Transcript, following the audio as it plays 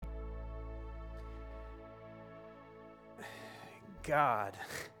God,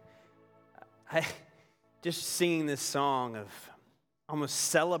 I just singing this song of almost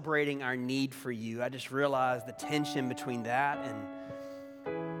celebrating our need for you, I just realized the tension between that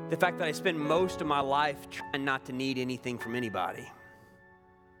and the fact that I spend most of my life trying not to need anything from anybody.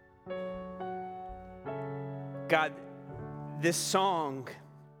 God, this song,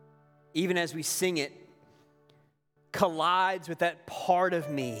 even as we sing it, collides with that part of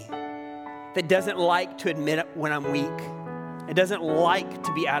me that doesn't like to admit it when I'm weak. It doesn't like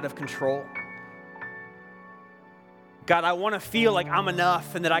to be out of control. God, I want to feel like I'm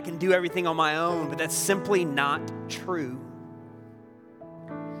enough and that I can do everything on my own, but that's simply not true.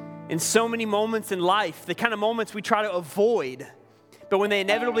 In so many moments in life, the kind of moments we try to avoid, but when they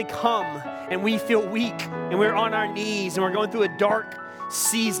inevitably come and we feel weak and we're on our knees and we're going through a dark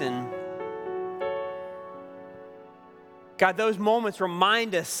season, God, those moments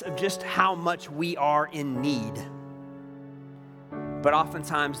remind us of just how much we are in need. But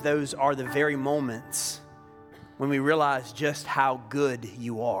oftentimes those are the very moments when we realize just how good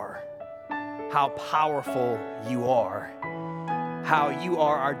you are, how powerful you are, how you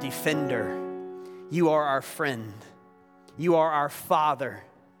are our defender, you are our friend, you are our Father,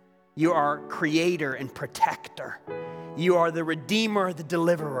 you are our creator and protector, you are the redeemer, the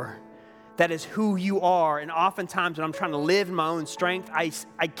deliverer. That is who you are. And oftentimes when I'm trying to live in my own strength, I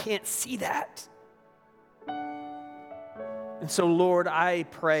can't see that. And so, Lord, I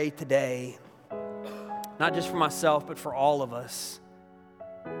pray today, not just for myself, but for all of us,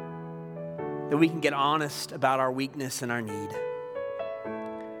 that we can get honest about our weakness and our need.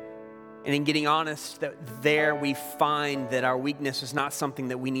 And in getting honest, that there we find that our weakness is not something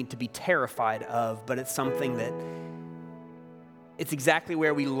that we need to be terrified of, but it's something that it's exactly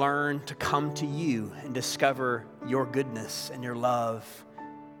where we learn to come to you and discover your goodness and your love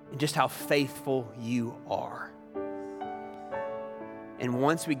and just how faithful you are. And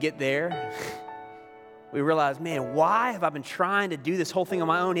once we get there, we realize, man, why have I been trying to do this whole thing on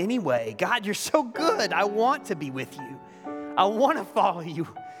my own anyway? God, you're so good. I want to be with you. I want to follow you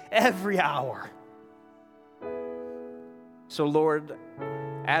every hour. So, Lord,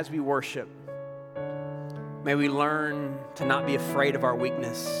 as we worship, may we learn to not be afraid of our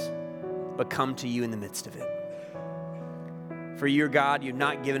weakness, but come to you in the midst of it. For you're God, you've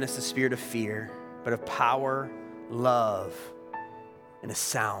not given us a spirit of fear, but of power, love, and a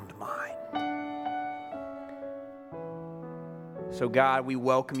sound mind. So God, we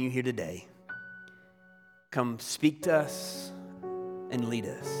welcome you here today. Come speak to us and lead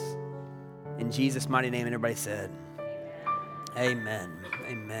us. In Jesus' mighty name, and everybody said, amen.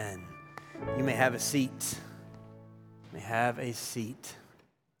 Amen. You may have a seat. You may have a seat.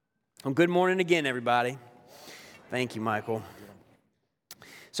 Well, good morning again, everybody. Thank you, Michael.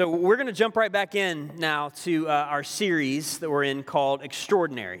 So we're going to jump right back in now to our series that we're in called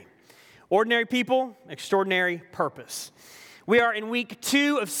Extraordinary. Ordinary people, extraordinary purpose. We are in week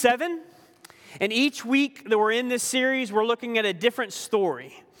 2 of 7, and each week that we're in this series, we're looking at a different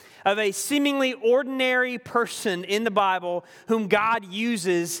story of a seemingly ordinary person in the Bible whom God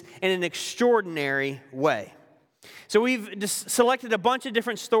uses in an extraordinary way. So we've just selected a bunch of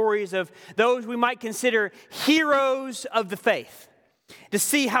different stories of those we might consider heroes of the faith, to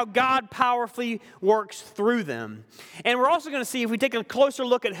see how God powerfully works through them. And we're also going to see, if we take a closer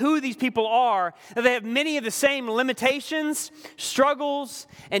look at who these people are, that they have many of the same limitations, struggles,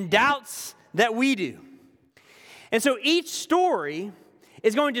 and doubts that we do. And so each story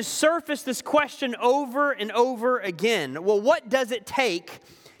is going to surface this question over and over again. Well, what does it take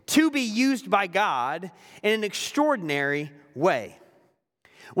to be used by God in an extraordinary way?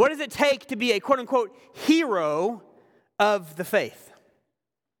 What does it take to be a quote-unquote hero of the faith?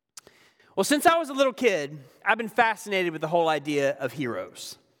 Well, since I was a little kid, I've been fascinated with the whole idea of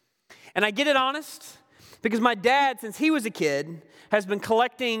heroes. And I get it honest because my dad, since he was a kid, has been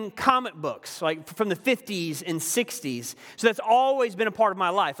collecting comic books, like from the 50s and 60s. So that's always been a part of my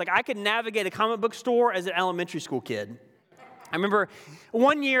life. Like I could navigate a comic book store as an elementary school kid. I remember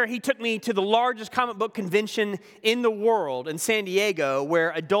one year he took me to the largest comic book convention in the world in San Diego,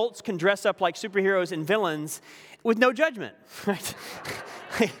 where adults can dress up like superheroes and villains with no judgment. Right?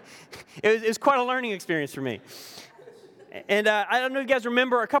 It was quite a learning experience for me. And I don't know if you guys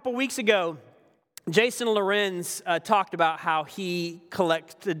remember, a couple weeks ago, Jason Lorenz talked about how he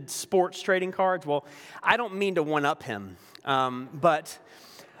collected sports trading cards. Well, I don't mean to one-up him, but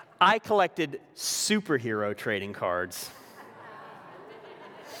I collected superhero trading cards.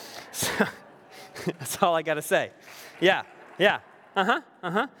 So, that's all I got to say. Yeah.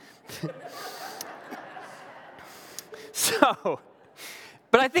 So,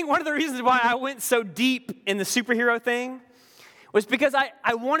 but I think one of the reasons why I went so deep in the superhero thing was because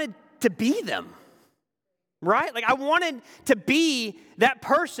I wanted to be them, right? Like I wanted to be that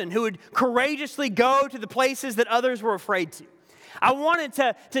person who would courageously go to the places that others were afraid to. I wanted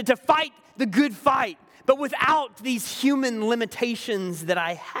to fight the good fight, but without these human limitations that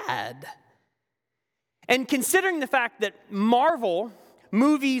I had. And considering the fact that Marvel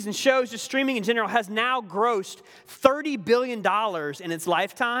movies and shows, just streaming in general, has now grossed $30 billion in its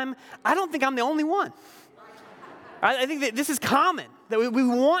lifetime, I don't think I'm the only one. I think that this is common, that we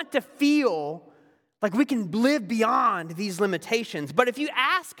want to feel like we can live beyond these limitations. But if you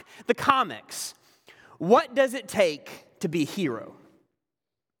ask the comics, what does it take to be a hero?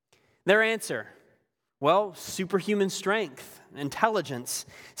 Their answer, well, superhuman strength, intelligence,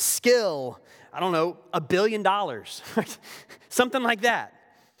 skill, I don't know, $1 billion, something like that.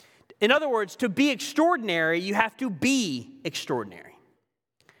 In other words, to be extraordinary, you have to be extraordinary.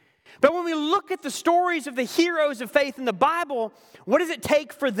 But when we look at the stories of the heroes of faith in the Bible, what does it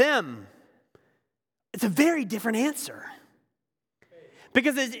take for them? It's a very different answer.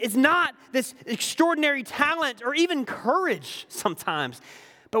 Because it's not this extraordinary talent or even courage sometimes.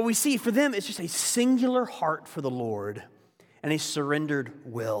 But we see for them, it's just a singular heart for the Lord and a surrendered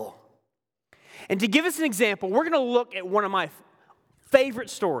will. And to give us an example, we're going to look at one of my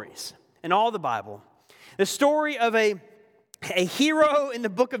favorite stories in all the Bible. The story of a hero in the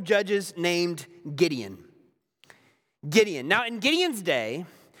book of Judges named Gideon. Gideon. Now, in Gideon's day,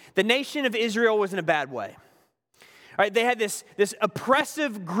 the nation of Israel was in a bad way. All right, they had this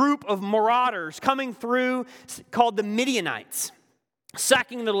oppressive group of marauders coming through called the Midianites,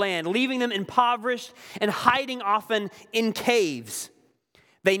 sacking the land, leaving them impoverished and hiding often in caves.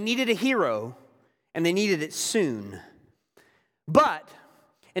 They needed a hero, and they needed it soon. But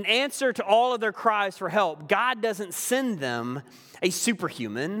in answer to all of their cries for help, God doesn't send them a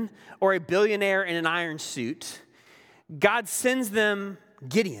superhuman or a billionaire in an iron suit. God sends them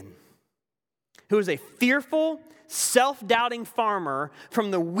Gideon, who is a fearful, self-doubting farmer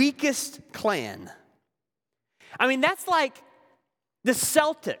from the weakest clan. I mean, that's like the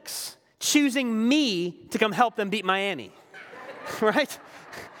Celtics choosing me to come help them beat Miami, right?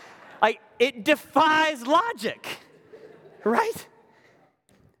 Like, it defies logic, right?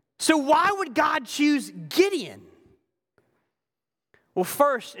 So why would God choose Gideon? Well,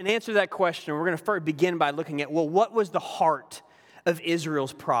 first, in answer to that question, we're going to first begin by looking at, well, what was the heart of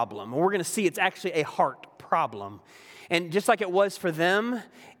Israel's problem? And we're going to see it's actually a heart problem. And just like it was for them,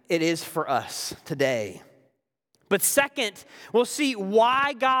 it is for us today. But second, we'll see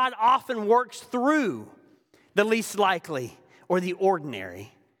why God often works through the least likely or the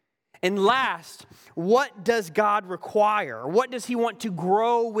ordinary. And last, what does God require? What does He want to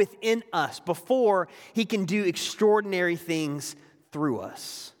grow within us before He can do extraordinary things through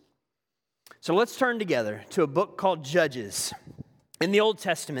us? So let's turn together to a book called Judges in the Old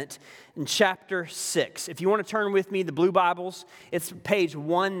Testament in chapter 6. If you want to turn with me, the blue Bibles, it's page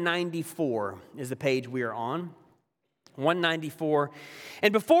 194 is the page we are on. 194.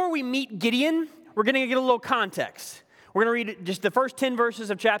 And before we meet Gideon, we're going to get a little context. We're going to read just the first 10 verses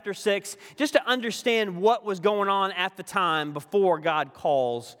of chapter 6 just to understand what was going on at the time before God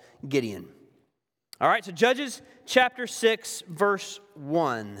calls Gideon. All right, so Judges chapter 6, verse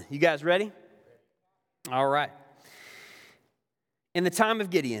 1. You guys ready? All right. In the time of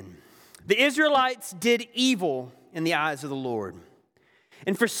Gideon, the Israelites did evil in the eyes of the Lord.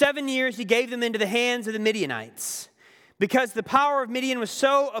 And for 7 years he gave them into the hands of the Midianites. Because the power of Midian was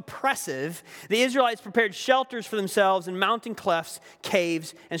so oppressive, the Israelites prepared shelters for themselves in mountain clefts,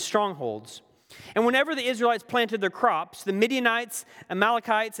 caves, and strongholds. And whenever the Israelites planted their crops, the Midianites,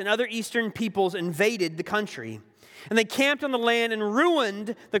 Amalekites, and other eastern peoples invaded the country. And they camped on the land and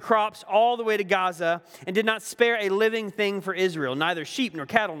ruined the crops all the way to Gaza and did not spare a living thing for Israel, neither sheep nor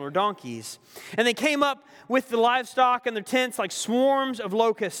cattle nor donkeys. And they came up with the livestock and their tents like swarms of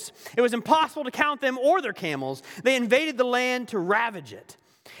locusts. It was impossible to count them or their camels. They invaded the land to ravage it.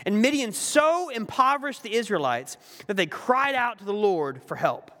 And Midian so impoverished the Israelites that they cried out to the Lord for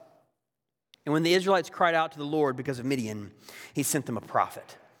help. And when the Israelites cried out to the Lord because of Midian, He sent them a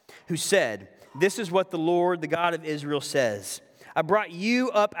prophet who said, "This is what the Lord, the God of Israel, says. I brought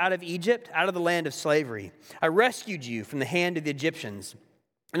you up out of Egypt, out of the land of slavery. I rescued you from the hand of the Egyptians,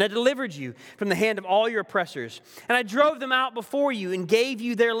 and I delivered you from the hand of all your oppressors. And I drove them out before you and gave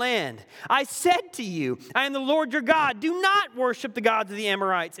you their land. I said to you, I am the Lord your God. Do not worship the gods of the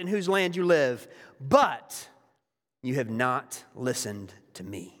Amorites in whose land you live. But you have not listened to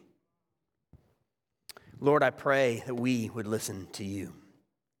me." Lord, I pray that we would listen to you.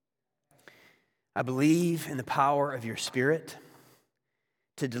 I believe in the power of your Spirit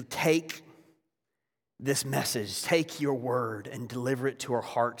to take this message, take your word and deliver it to our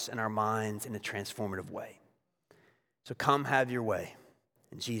hearts and our minds in a transformative way. So come have your way.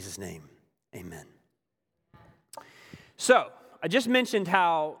 In Jesus' name, amen. So, I just mentioned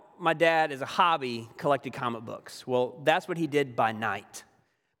how my dad, as a hobby, collected comic books. Well, that's what he did by night.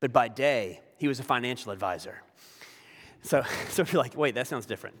 But by day, he was a financial advisor. So you're like, wait, that sounds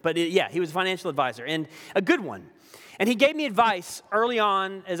different. But yeah, he was a financial advisor, and a good one. And he gave me advice early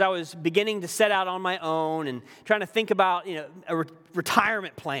on as I was beginning to set out on my own and trying to think about, a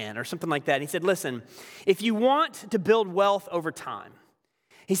retirement plan or something like that. And he said, listen, if you want to build wealth over time,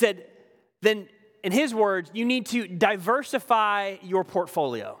 he said, then in his words, you need to diversify your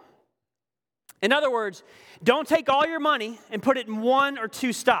portfolio. In other words, don't take all your money and put it in one or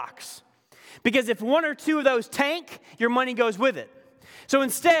two stocks. Because if one or two of those tank, your money goes with it. So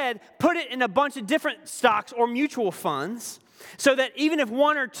instead, put it in a bunch of different stocks or mutual funds so that even if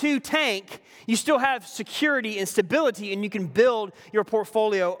one or two tank, you still have security and stability and you can build your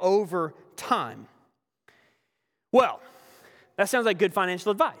portfolio over time. Well, that sounds like good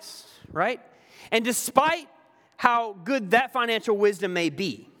financial advice, right? And despite how good that financial wisdom may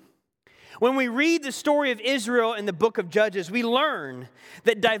be, when we read the story of Israel in the book of Judges, we learn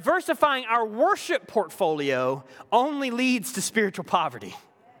that diversifying our worship portfolio only leads to spiritual poverty.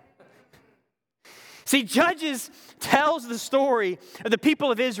 See, Judges tells the story of the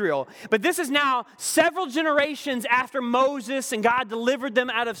people of Israel, but this is now several generations after Moses and God delivered them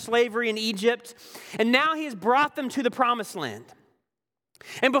out of slavery in Egypt, and now he has brought them to the promised land.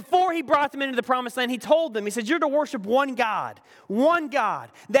 And before he brought them into the promised land, he told them, he said, you're to worship one God,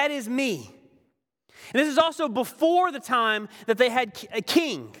 that is me. And this is also before the time that they had a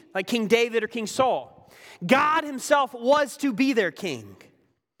king, like King David or King Saul. God himself was to be their king.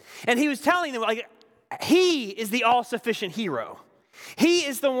 And he was telling them, like, he is the all-sufficient hero. He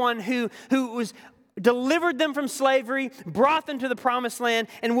is the one who was delivered them from slavery, brought them to the promised land,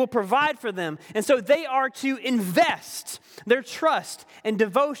 and will provide for them. And so they are to invest their trust and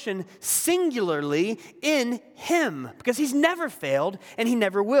devotion singularly in him, because he's never failed and he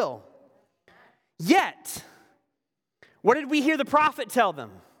never will. Yet, what did we hear the prophet tell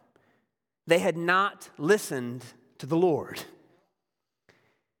them? They had not listened to the Lord.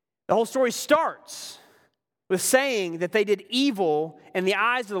 The whole story starts with saying that they did evil in the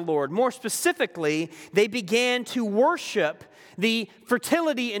eyes of the Lord. More specifically, they began to worship the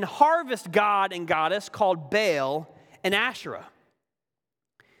fertility and harvest god and goddess called Baal and Asherah.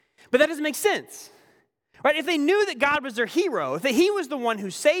 But that doesn't make sense, right? If they knew that God was their hero, if he was the one who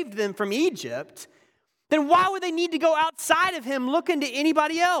saved them from Egypt, then why would they need to go outside of him looking to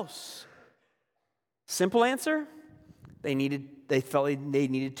anybody else? Simple answer, they felt they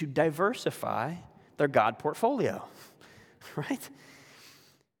needed to diversify their God portfolio, right?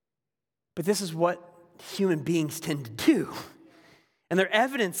 But this is what human beings tend to do. And they're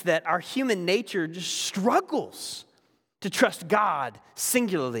evidence that our human nature just struggles to trust God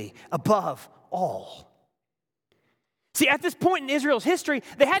singularly above all. See, at this point in Israel's history,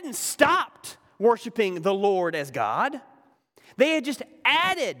 they hadn't stopped worshiping the Lord as God. They had just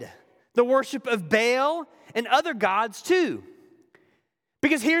added the worship of Baal and other gods too.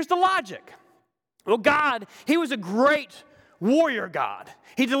 Because here's the logic. Well, God, he was a great warrior God.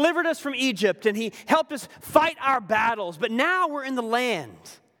 He delivered us from Egypt and he helped us fight our battles. But now we're in the land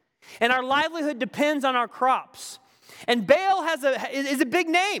and our livelihood depends on our crops. And Baal is a big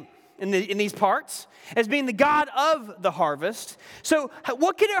name in these parts as being the god of the harvest. So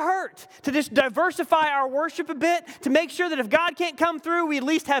what could it hurt to just diversify our worship a bit to make sure that if God can't come through, we at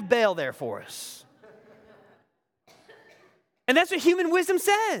least have Baal there for us? And that's what human wisdom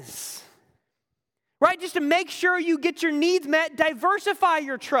says. Right? Just to make sure you get your needs met, diversify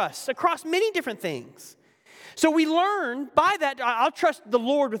your trust across many different things. So we learn by that, I'll trust the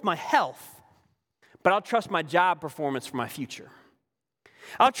Lord with my health, but I'll trust my job performance for my future.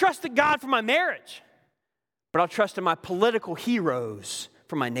 I'll trust God for my marriage, but I'll trust in my political heroes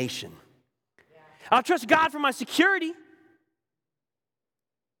for my nation. I'll trust God for my security,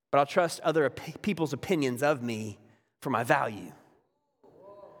 but I'll trust other people's opinions of me for my value.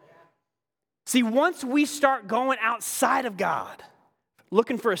 See, once we start going outside of God,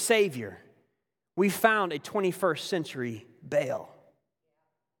 looking for a Savior, we found a 21st century Baal.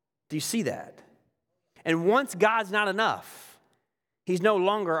 Do you see that? And once God's not enough, he's no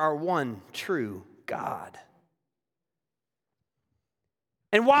longer our one true God.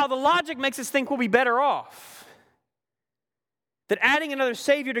 And while the logic makes us think we'll be better off, that adding another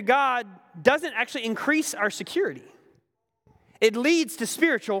Savior to God doesn't actually increase our security. It leads to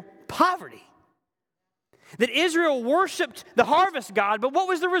spiritual poverty. That Israel worshiped the harvest god, but what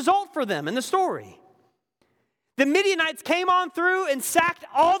was the result for them in the story? The Midianites came on through and sacked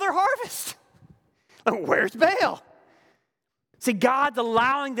all their harvest. Where's Baal? See, God's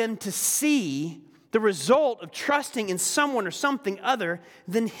allowing them to see the result of trusting in someone or something other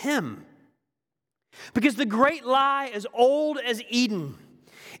than him. Because the great lie, as old as Eden,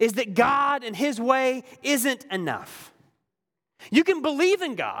 is that God and his way isn't enough. You can believe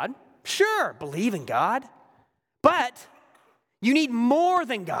in God, sure, believe in God, but you need more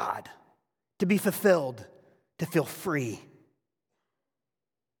than God to be fulfilled, to feel free.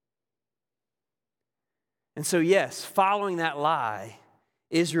 And so, yes, following that lie,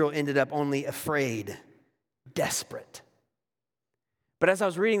 Israel ended up only afraid, desperate. But as I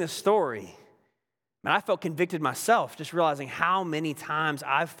was reading the story, man, I felt convicted myself, just realizing how many times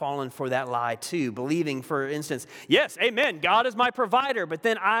I've fallen for that lie too, believing, for instance, yes, amen, God is my provider, but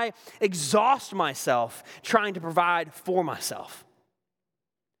then I exhaust myself trying to provide for myself.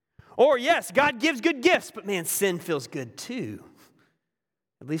 Or yes, God gives good gifts, but man, sin feels good too,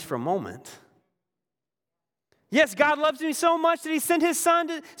 at least for a moment. Yes, God loves me so much that he sent his son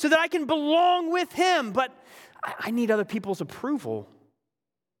so that I can belong with him, but I need other people's approval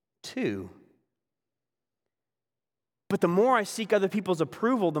too. But the more I seek other people's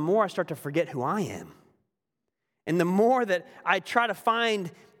approval, the more I start to forget who I am. And the more that I try to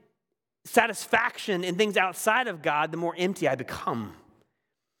find satisfaction in things outside of God, the more empty I become.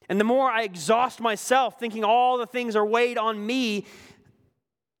 And the more I exhaust myself thinking all the things are weighed on me,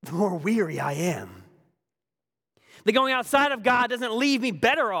 the more weary I am. The going outside of God doesn't leave me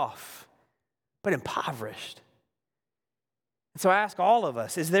better off, but impoverished. So I ask all of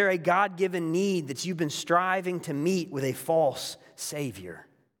us, is there a God-given need that you've been striving to meet with a false Savior?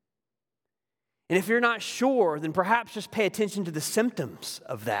 And if you're not sure, then perhaps just pay attention to the symptoms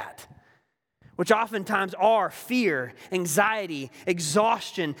of that, which oftentimes are fear, anxiety,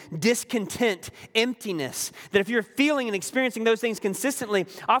 exhaustion, discontent, emptiness. That if you're feeling and experiencing those things consistently,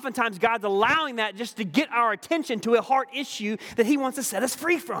 oftentimes God's allowing that just to get our attention to a heart issue that he wants to set us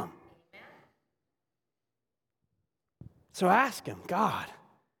free from. So ask him, God,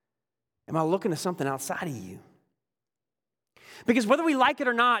 am I looking to something outside of you? Because whether we like it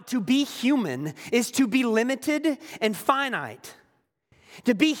or not, to be human is to be limited and finite.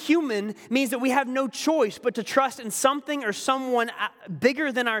 To be human means that we have no choice but to trust in something or someone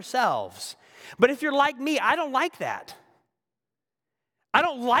bigger than ourselves. But if you're like me, I don't like that. I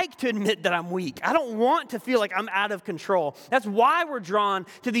don't like to admit that I'm weak. I don't want to feel like I'm out of control. That's why we're drawn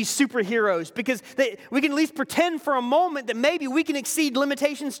to these superheroes, because we can at least pretend for a moment that maybe we can exceed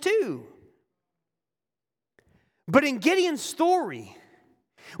limitations too. But in Gideon's story,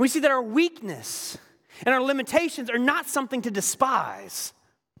 we see that our weakness and our limitations are not something to despise.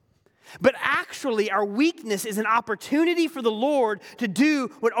 But actually, our weakness is an opportunity for the Lord to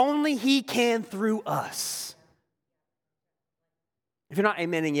do what only he can through us. If you're not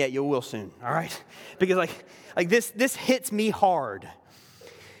amening yet, you will soon, all right? Because like this hits me hard.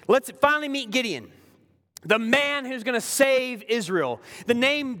 Let's finally meet Gideon, the man who's going to save Israel. The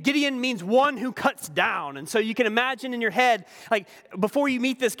name Gideon means one who cuts down. And so you can imagine in your head, like before you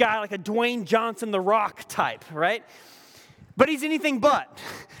meet this guy, like a Dwayne Johnson, The Rock type, right? But he's anything but.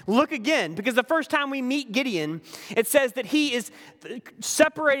 Look again, because the first time we meet Gideon, it says that he is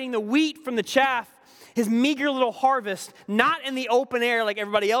separating the wheat from the chaff, his meager little harvest, not in the open air like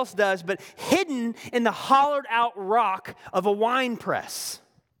everybody else does, but hidden in the hollowed out rock of a wine press.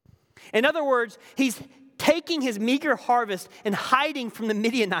 In other words, he's taking his meager harvest and hiding from the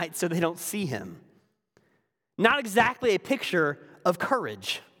Midianites so they don't see him. Not exactly a picture of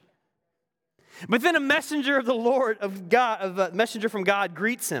courage. But then a messenger of the Lord, a messenger from God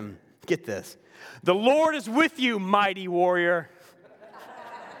greets him. Get this. The Lord is with you, mighty warrior.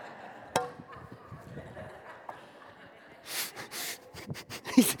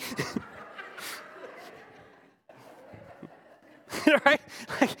 Right?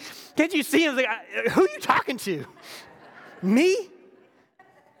 Like, can't you see him? Like, who are you talking to? Me?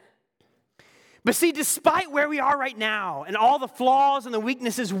 But see, despite where we are right now and all the flaws and the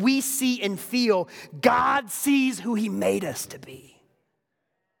weaknesses we see and feel, God sees who he made us to be.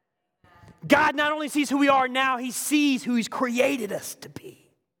 God not only sees who we are now, he sees who he's created us to be.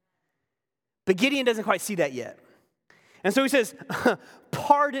 But Gideon doesn't quite see that yet. And so he says,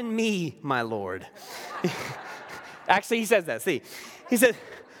 pardon me, my Lord. Actually, he says that. See, he says,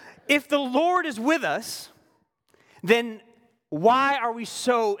 if the Lord is with us, then why are we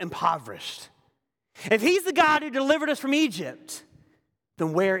so impoverished? If he's the God who delivered us from Egypt,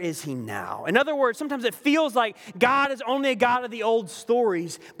 then where is he now? In other words, sometimes it feels like God is only a God of the old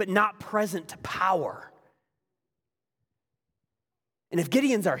stories, but not present to power. And if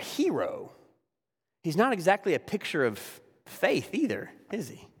Gideon's our hero, he's not exactly a picture of faith either, is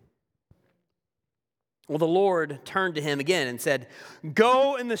he? Well, the Lord turned to him again and said,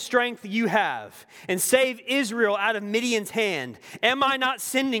 "Go in the strength you have and save Israel out of Midian's hand. Am I not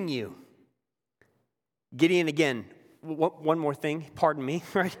sending you?" Gideon again, one more thing, pardon me,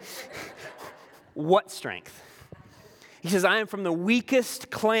 right? What strength? He says, "I am from the weakest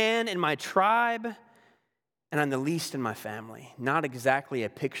clan in my tribe, and I'm the least in my family." Not exactly a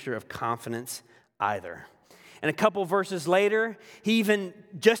picture of confidence either. And a couple verses later, he even,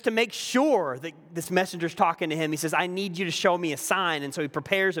 just to make sure that this messenger's talking to him, he says, "I need you to show me a sign." And so he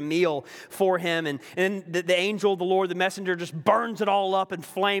prepares a meal for him. And the angel of the Lord, the messenger, just burns it all up in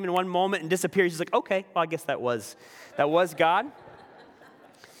flame in one moment and disappears. He's like, okay, well, I guess that was God.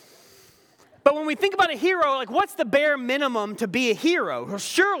 But when we think about a hero, like, what's the bare minimum to be a hero? Well,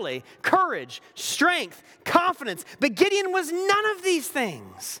 surely courage, strength, confidence. But Gideon was none of these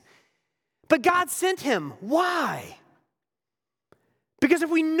things. But God sent him. Why? Because if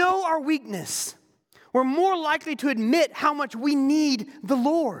we know our weakness, we're more likely to admit how much we need the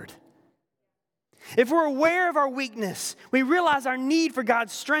Lord. If we're aware of our weakness, we realize our need for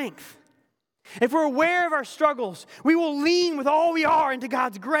God's strength. If we're aware of our struggles, we will lean with all we are into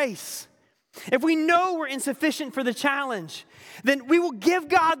God's grace. If we know we're insufficient for the challenge, then we will give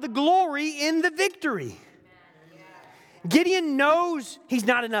God the glory in the victory. Gideon knows he's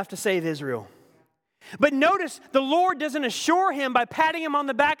not enough to save Israel. But notice the Lord doesn't assure him by patting him on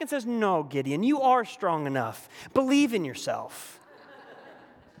the back and says, "No, Gideon, you are strong enough. Believe in yourself."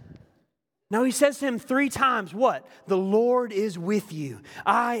 No, he says to him 3 times, what? "The Lord is with you.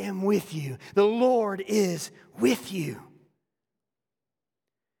 I am with you. The Lord is with you."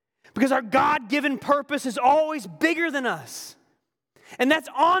 Because our God-given purpose is always bigger than us. And that's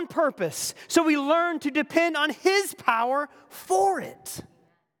on purpose. So we learn to depend on His power for it.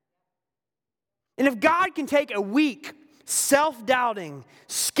 And if God can take a weak, self-doubting,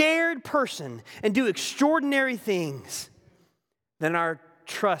 scared person and do extraordinary things, then our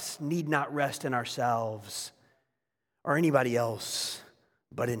trust need not rest in ourselves or anybody else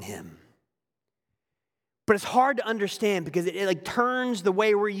but in Him. But it's hard to understand because it like turns the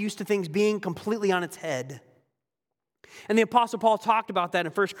way we're used to things being completely on its head. And the Apostle Paul talked about that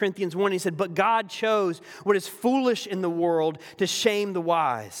in 1 Corinthians 1. He said, "But God chose what is foolish in the world to shame the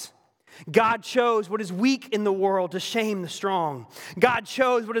wise. God chose what is weak in the world to shame the strong. God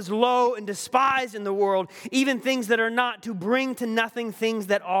chose what is low and despised in the world, even things that are not, to bring to nothing things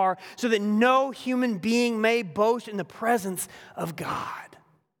that are, so that no human being may boast in the presence of God."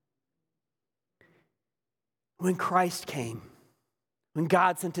 When Christ came, when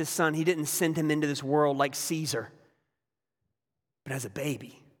God sent His Son, He didn't send Him into this world like Caesar, but as a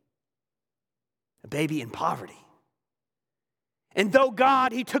baby in poverty. And though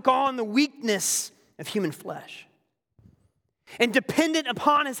God, He took on the weakness of human flesh. And dependent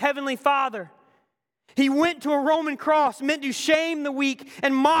upon His heavenly Father, He went to a Roman cross meant to shame the weak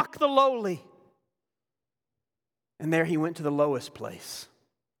and mock the lowly. And there He went to the lowest place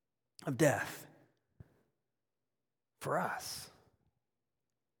of death for us.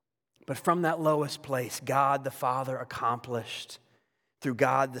 But from that lowest place, God the Father accomplished through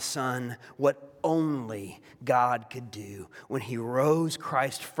God the Son what only God could do when He rose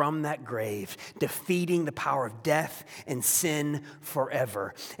Christ from that grave, defeating the power of death and sin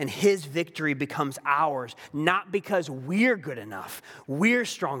forever. And His victory becomes ours, not because we're good enough, we're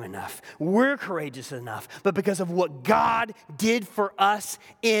strong enough, we're courageous enough, but because of what God did for us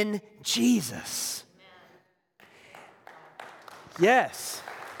in Jesus. Yes.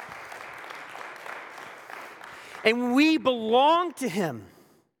 And we belong to Him.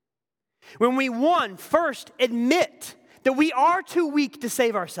 When we, one, first admit that we are too weak to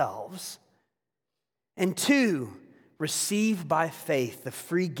save ourselves, and two, receive by faith the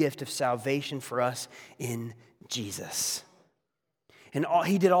free gift of salvation for us in Jesus. And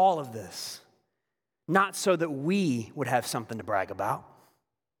He did all of this, not so that we would have something to brag about,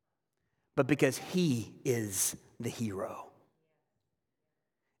 but because He is the hero.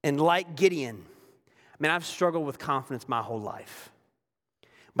 And like Gideon, I've struggled with confidence my whole life.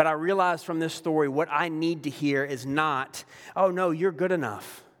 But I realized from this story what I need to hear is not, "Oh no, you're good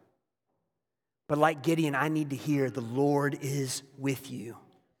enough." But like Gideon, I need to hear, "The Lord is with you."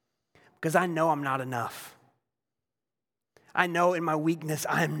 Because I know I'm not enough. I know in my weakness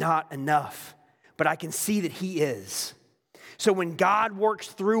I am not enough. But I can see that He is. So when God works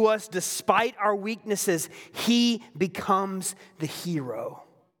through us despite our weaknesses, He becomes the hero.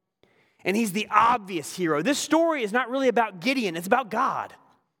 And He's the obvious hero. This story is not really about Gideon, it's about God.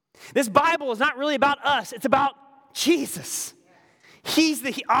 This Bible is not really about us, it's about Jesus. He's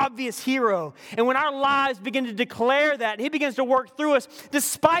the obvious hero. And when our lives begin to declare that, He begins to work through us,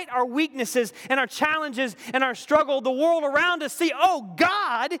 despite our weaknesses and our challenges and our struggle, the world around us see, oh,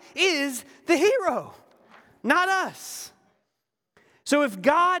 God is the hero, not us. So if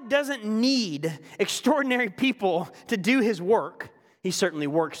God doesn't need extraordinary people to do His work, He certainly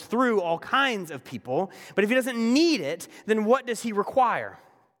works through all kinds of people, but if He doesn't need it, then what does He require?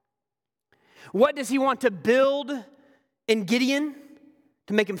 What does He want to build in Gideon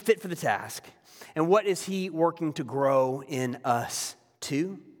to make him fit for the task? And what is He working to grow in us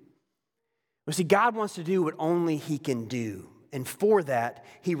too? Well, see, God wants to do what only He can do. And for that,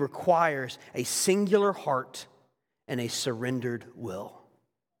 He requires a singular heart and a surrendered will.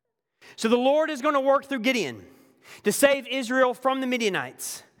 So the Lord is going to work through Gideon to save Israel from the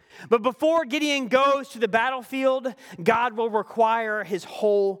Midianites. But before Gideon goes to the battlefield, God will require his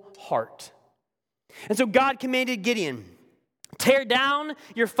whole heart. And so God commanded Gideon, tear down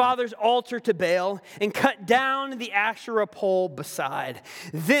your father's altar to Baal and cut down the Asherah pole beside.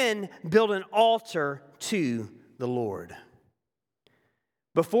 Then build an altar to the Lord.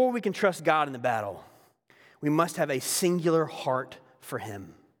 Before we can trust God in the battle, we must have a singular heart for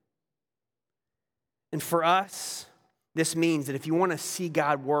Him. And for us, this means that if you want to see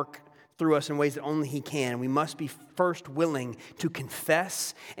God work through us in ways that only He can, we must be first willing to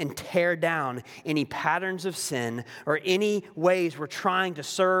confess and tear down any patterns of sin or any ways we're trying to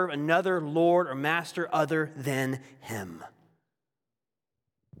serve another Lord or master other than Him.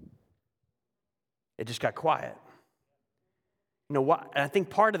 It just got quiet. You know what? And I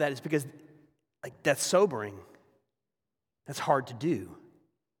think part of that is because that's sobering. That's hard to do.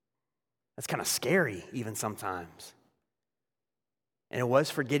 That's kind of scary even sometimes. And it was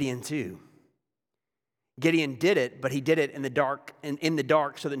for Gideon too. Gideon did it, but he did it in the dark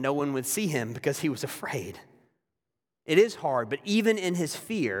so that no one would see him because he was afraid. It is hard, but even in his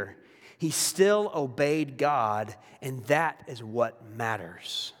fear, he still obeyed God, and that is what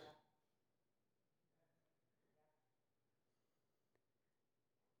matters.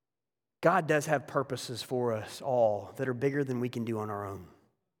 God does have purposes for us all that are bigger than we can do on our own.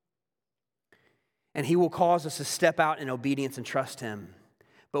 And He will cause us to step out in obedience and trust Him.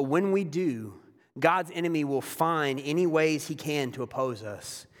 But when we do, God's enemy will find any ways he can to oppose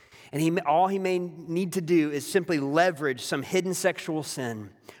us. And all he may need to do is simply leverage some hidden sexual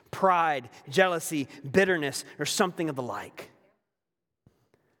sin, pride, jealousy, bitterness, or something of the like.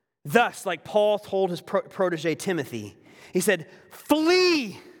 Thus, like Paul told his protege Timothy, he said,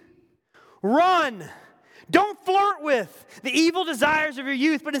 flee! Run. Don't flirt with the evil desires of your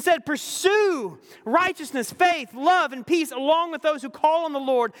youth, but instead pursue righteousness, faith, love, and peace along with those who call on the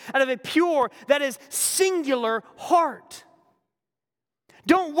Lord out of a pure, that is, singular heart.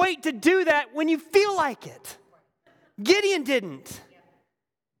 Don't wait to do that when you feel like it. Gideon didn't.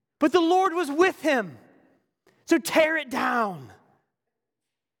 But the Lord was with him. So tear it down.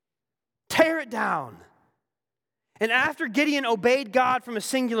 Tear it down. And after Gideon obeyed God from a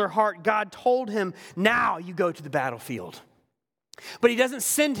singular heart, God told him, now you go to the battlefield. But He doesn't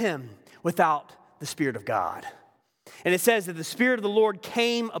send him without the Spirit of God. And it says that the Spirit of the Lord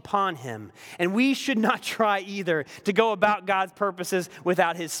came upon him. And we should not try either to go about God's purposes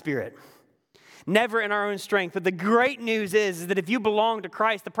without His Spirit. Never in our own strength. But the great news is that if you belong to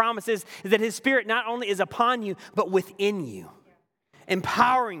Christ, the promise is that His Spirit not only is upon you, but within you,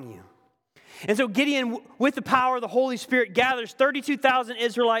 empowering you. And so Gideon, with the power of the Holy Spirit, gathers 32,000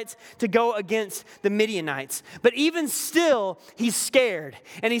 Israelites to go against the Midianites. But even still, he's scared.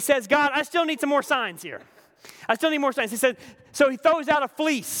 And he says, God, I still need some more signs here. I still need more signs. He said, so he throws out a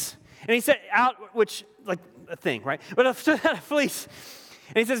fleece. And he said, which, like a thing, right? But he throws out a fleece.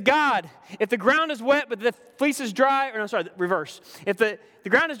 And he says, God, if the ground is wet, but the fleece is dry, or no, sorry, reverse. If the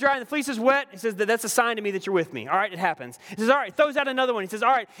ground is dry and the fleece is wet, he says, that's a sign to me that you're with me. All right, it happens. He says, all right, throws out another one. He says,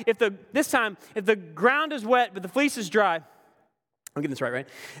 all right, if the ground is wet, but the fleece is dry, I'm getting this right?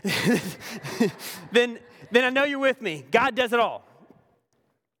 then I know you're with me. God does it all.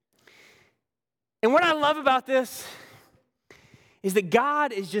 And what I love about this is that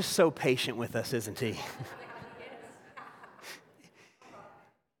God is just so patient with us, isn't He?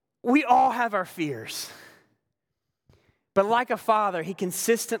 We all have our fears. But like a father,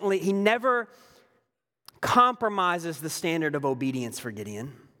 He never compromises the standard of obedience for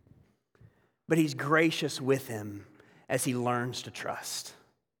Gideon. But He's gracious with him as he learns to trust.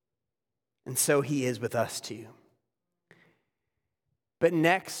 And so He is with us too. But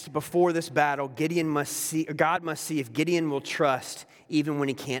next, before this battle, God must see if Gideon will trust even when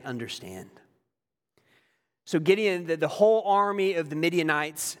he can't understand. So Gideon, the whole army of the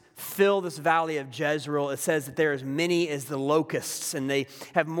Midianites fill this valley of Jezreel. It says that there are as many as the locusts, and they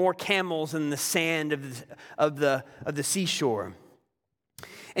have more camels than the sand of the seashore.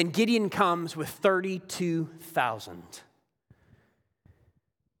 And Gideon comes with 32,000.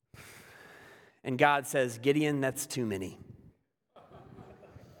 And God says, Gideon, that's too many.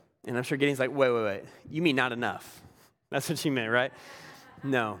 And I'm sure Gideon's like, wait. You mean not enough? That's what you meant, right?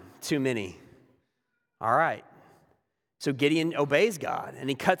 No, too many. All right. So Gideon obeys God, and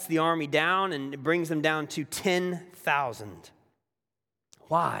he cuts the army down and brings them down to 10,000.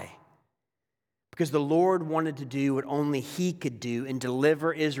 Why? Because the Lord wanted to do what only he could do and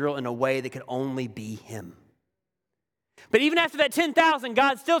deliver Israel in a way that could only be him. But even after that 10,000,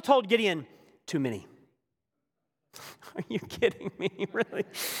 God still told Gideon, too many. Are you kidding me? Really?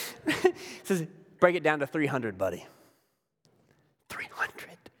 He says, break it down to 300, buddy.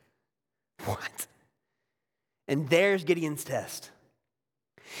 300. What? And there's Gideon's test.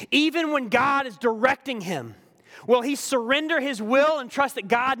 Even when God is directing him, will he surrender his will and trust that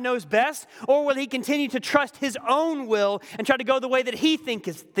God knows best? Or will he continue to trust his own will and try to go the way that he thinks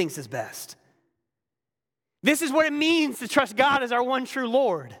is best? This is what it means to trust God as our one true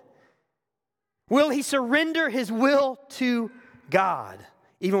Lord. Will he surrender his will to God,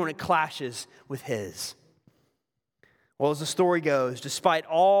 even when it clashes with his? Well, as the story goes, despite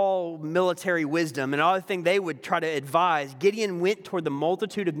all military wisdom and all the things they would try to advise, Gideon went toward the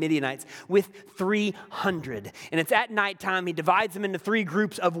multitude of Midianites with 300. And it's at nighttime. He divides them into 3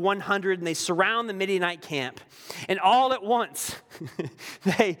 groups of 100, and they surround the Midianite camp. And all at once,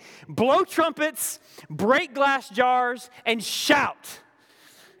 they blow trumpets, break glass jars, and shout.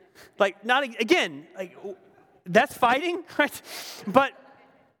 Like, not again, like that's fighting, right? But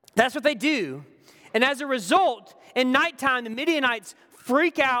that's what they do. And as a result, in nighttime, the Midianites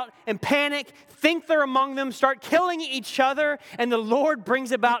freak out and panic, think they're among them, start killing each other, and the Lord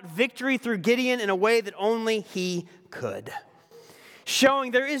brings about victory through Gideon in a way that only he could.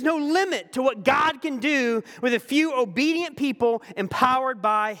 Showing there is no limit to what God can do with a few obedient people empowered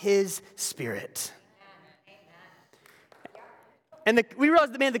by his Spirit. And we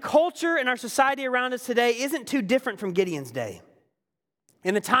realize that, man, the culture in our society around us today isn't too different from Gideon's day.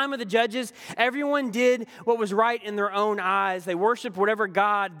 In the time of the judges, everyone did what was right in their own eyes. They worshiped whatever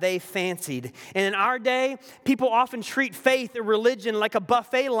God they fancied. And in our day, people often treat faith or religion like a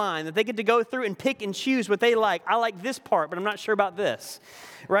buffet line that they get to go through and pick and choose what they like. I like this part, but I'm not sure about this,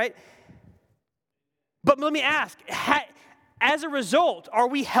 right? But let me ask, as a result, are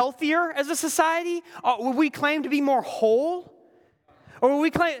we healthier as a society? Would we claim to be more whole? Or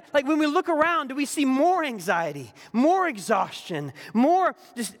we claim, like when we look around, do we see more anxiety, more exhaustion, more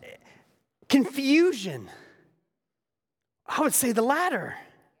just confusion? I would say the latter.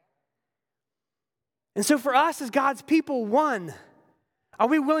 And so for us as God's people, one, are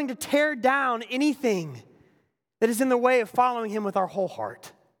we willing to tear down anything that is in the way of following him with our whole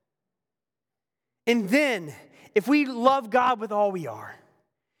heart? And then, if we love God with all we are,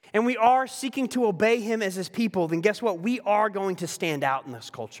 and we are seeking to obey him as his people, then guess what? We are going to stand out in this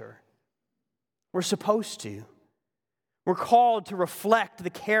culture. We're supposed to. We're called to reflect the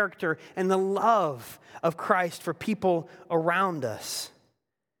character and the love of Christ for people around us.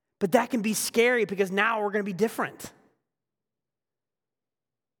 But that can be scary because now we're going to be different.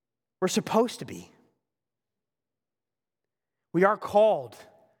 We're supposed to be. We are called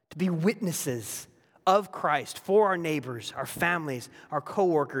to be witnesses of Christ for our neighbors, our families, our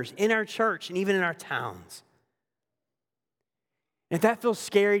coworkers, in our church, and even in our towns. And if that feels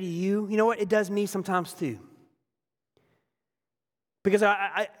scary to you, you know what? It does me sometimes too. Because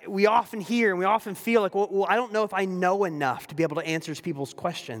we often hear and we often feel like, well, I don't know if I know enough to be able to answer people's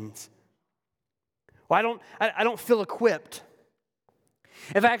questions. Well, I don't feel equipped.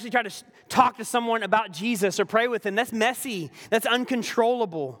 If I actually try to talk to someone about Jesus or pray with them, that's messy. That's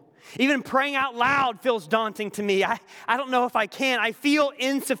uncontrollable. Even praying out loud feels daunting to me. I don't know if I can. I feel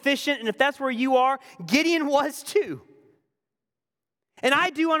insufficient. And if that's where you are, Gideon was too. And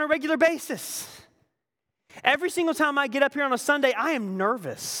I do on a regular basis. Every single time I get up here on a Sunday, I am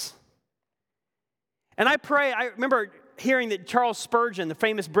nervous. And I pray. I remember hearing that Charles Spurgeon, the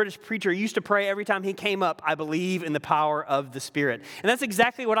famous British preacher, used to pray every time he came up, I believe in the power of the Spirit. And that's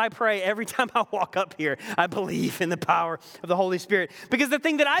exactly what I pray every time I walk up here. I believe in the power of the Holy Spirit. Because the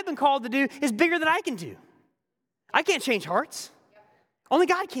thing that I've been called to do is bigger than I can do. I can't change hearts. Only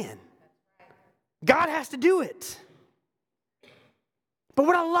God can. God has to do it. But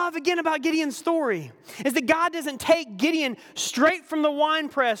what I love again about Gideon's story is that God doesn't take Gideon straight from the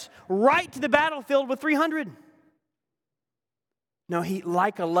winepress right to the battlefield with 300. No, he,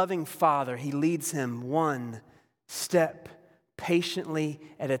 like a loving father, he leads him one step patiently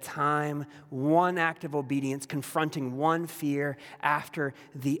at a time, one act of obedience, confronting one fear after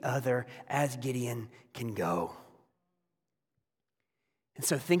the other as Gideon can go. And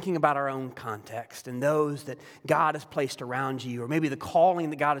so thinking about our own context and those that God has placed around you, or maybe the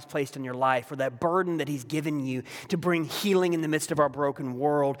calling that God has placed in your life, or that burden that he's given you to bring healing in the midst of our broken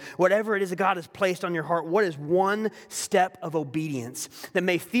world, whatever it is that God has placed on your heart, what is one step of obedience that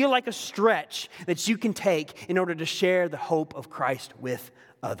may feel like a stretch that you can take in order to share the hope of Christ with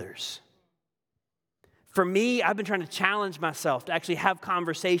others? For me, I've been trying to challenge myself to actually have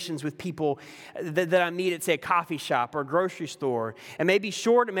conversations with people that I meet at, say, a coffee shop or a grocery store. It may be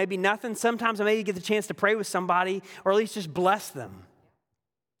short, it may be nothing. Sometimes I may get the chance to pray with somebody or at least just bless them.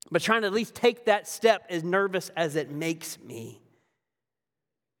 But trying to at least take that step, as nervous as it makes me.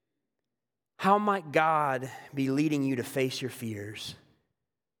 How might God be leading you to face your fears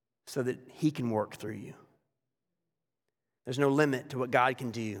so that he can work through you? There's no limit to what God can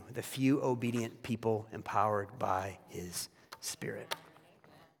do with a few obedient people empowered by his Spirit.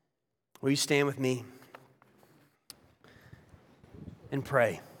 Will you stand with me and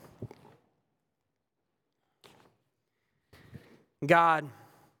pray? God,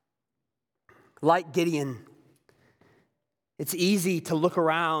 like Gideon, it's easy to look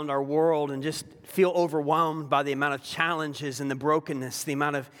around our world and just feel overwhelmed by the amount of challenges and the brokenness, the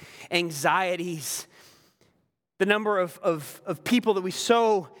amount of anxieties, the number of people that we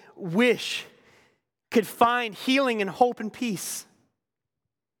so wish could find healing and hope and peace.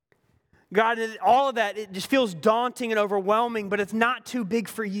 God, all of that, it just feels daunting and overwhelming, but it's not too big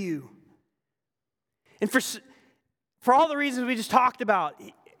for you. And for all the reasons we just talked about,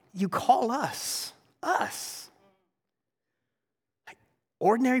 you call us, like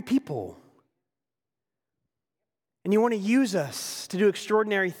ordinary people. And you want to use us to do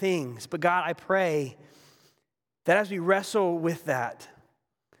extraordinary things. But God, I pray that as we wrestle with that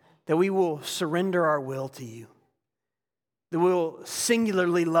we will surrender our will to you. That we will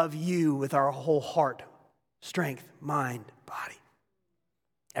singularly love you with our whole heart, strength, mind, body,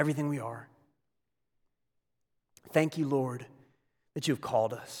 everything we are. Thank you, Lord, that you have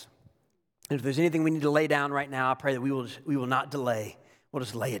called us. And if there's anything we need to lay down right now, I pray that we will not delay. We'll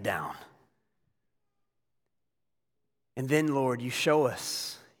just lay it down. And then, Lord, you show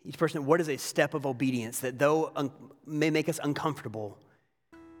us, each person, what is a step of obedience that though may make us uncomfortable,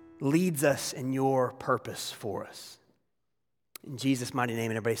 leads us in your purpose for us. In Jesus' mighty name,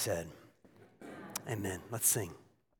 and everybody said, amen. Let's sing.